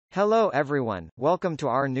Hello everyone, welcome to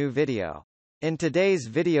our new video. In today's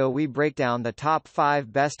video we break down the top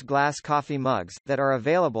 5 best glass coffee mugs that are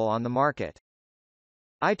available on the market.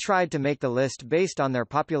 I tried to make the list based on their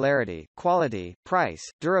popularity, quality, price,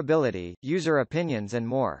 durability, user opinions and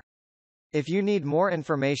more. If you need more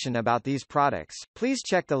information about these products, please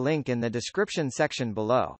check the link in the description section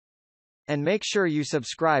below. And make sure you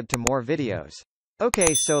subscribe to more videos.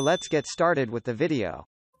 Okay, so let's get started with the video.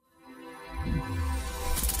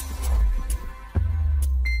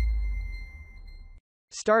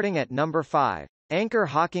 Starting at number 5. Anchor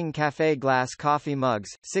Hocking Café Glass Coffee Mugs,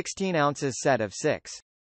 16 ounces set of 6.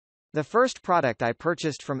 The first product I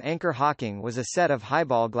purchased from Anchor Hocking was a set of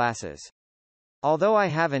highball glasses. Although I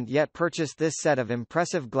haven't yet purchased this set of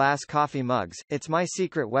impressive glass coffee mugs, it's my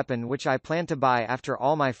secret weapon which I plan to buy after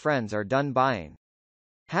all my friends are done buying.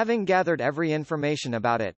 Having gathered every information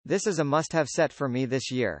about it, this is a must-have set for me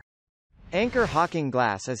this year. Anchor Hocking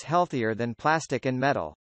glass is healthier than plastic and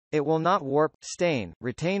metal. It will not warp, stain,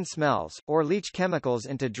 retain smells, or leach chemicals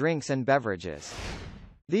into drinks and beverages.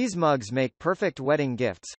 These mugs make perfect wedding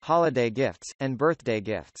gifts, holiday gifts, and birthday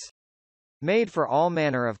gifts. Made for all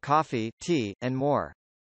manner of coffee, tea, and more.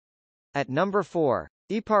 At number 4.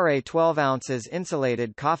 Eparé 12 ounces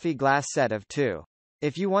insulated coffee glass set of 2.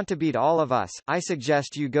 If you want to beat all of us, I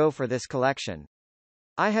suggest you go for this collection.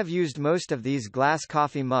 I have used most of these glass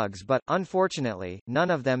coffee mugs but, unfortunately,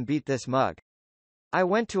 none of them beat this mug. I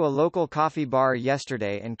went to a local coffee bar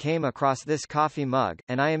yesterday and came across this coffee mug,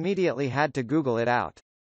 and I immediately had to Google it out.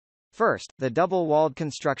 First, the double-walled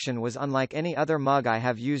construction was unlike any other mug I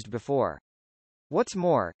have used before. What's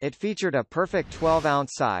more, it featured a perfect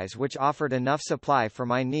 12-ounce size which offered enough supply for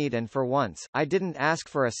my need, and for once, I didn't ask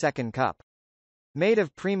for a second cup. Made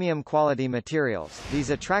of premium quality materials,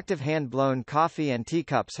 these attractive hand-blown coffee and tea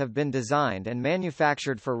cups have been designed and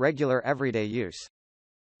manufactured for regular everyday use.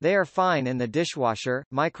 They are fine in the dishwasher,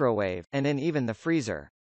 microwave, and in even the freezer.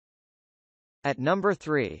 At number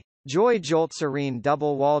 3. JoyJolt Serene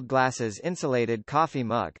double-walled glasses insulated coffee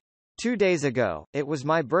mug. 2 days ago, it was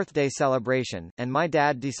my birthday celebration, and my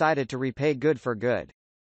dad decided to repay good for good.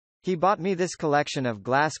 He bought me this collection of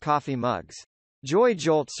glass coffee mugs.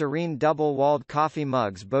 JoyJolt Serene double-walled coffee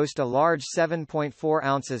mugs boast a large 7.4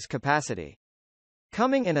 ounces capacity.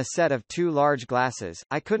 Coming in a set of 2 large glasses,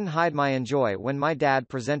 I couldn't hide my joy when my dad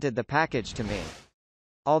presented the package to me.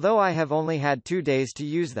 Although I have only had 2 days to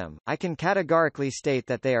use them, I can categorically state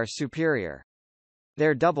that they are superior.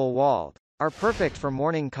 They're double-walled. Are perfect for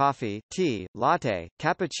morning coffee, tea, latte,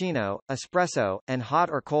 cappuccino, espresso, and hot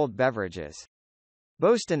or cold beverages.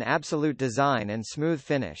 Boast an absolute design and smooth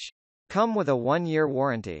finish. Come with a 1-year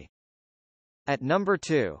warranty. At number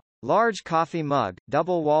 2. Large coffee mug,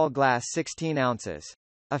 double-wall glass 16 ounces.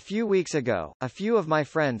 A few weeks ago, a few of my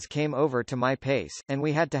friends came over to my place, and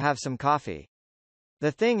we had to have some coffee.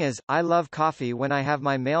 The thing is, I love coffee when I have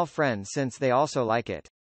my male friends since they also like it.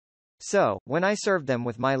 So, when I served them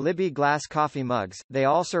with my Libby glass coffee mugs, they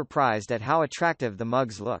all surprised at how attractive the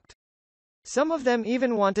mugs looked. Some of them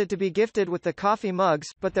even wanted to be gifted with the coffee mugs,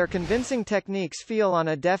 but their convincing techniques fell on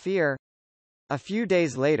a deaf ear. A few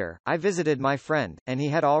days later, I visited my friend, and he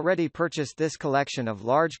had already purchased this collection of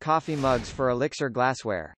large coffee mugs for Elixir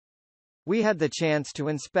Glassware. We had the chance to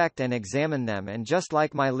inspect and examine them, and just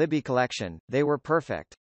like my Libby collection, they were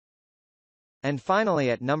perfect. And finally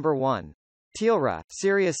at number 1. Tealyra,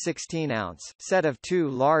 SIRIUS 16-ounce, set of 2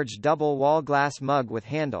 large double-wall glass mug with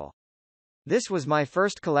handle. This was my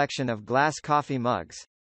first collection of glass coffee mugs.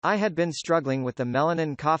 I had been struggling with the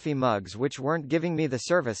melanin coffee mugs which weren't giving me the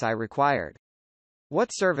service I required.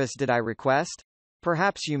 What service did I request?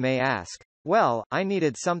 Perhaps you may ask. Well, I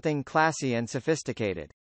needed something classy and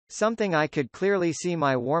sophisticated. Something I could clearly see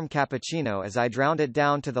my warm cappuccino as I drowned it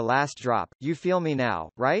down to the last drop. You feel me now,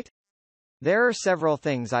 right? There are several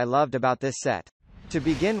things I loved about this set. To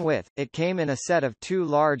begin with, it came in a set of 2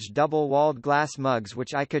 large double-walled glass mugs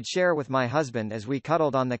which I could share with my husband as we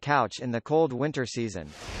cuddled on the couch in the cold winter season.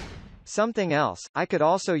 Something else, I could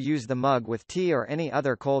also use the mug with tea or any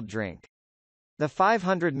other cold drink. The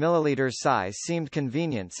 500 ml size seemed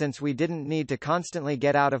convenient since we didn't need to constantly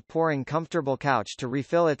get out of pouring comfortable couch to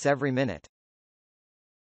refill it every minute.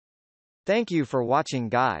 Thank you for watching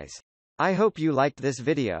guys. I hope you liked this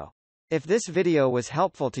video. If this video was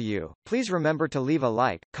helpful to you, please remember to leave a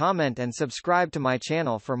like, comment and subscribe to my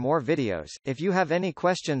channel for more videos. If you have any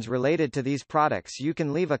questions related to these products you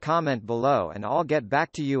can leave a comment below and I'll get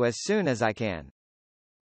back to you as soon as I can.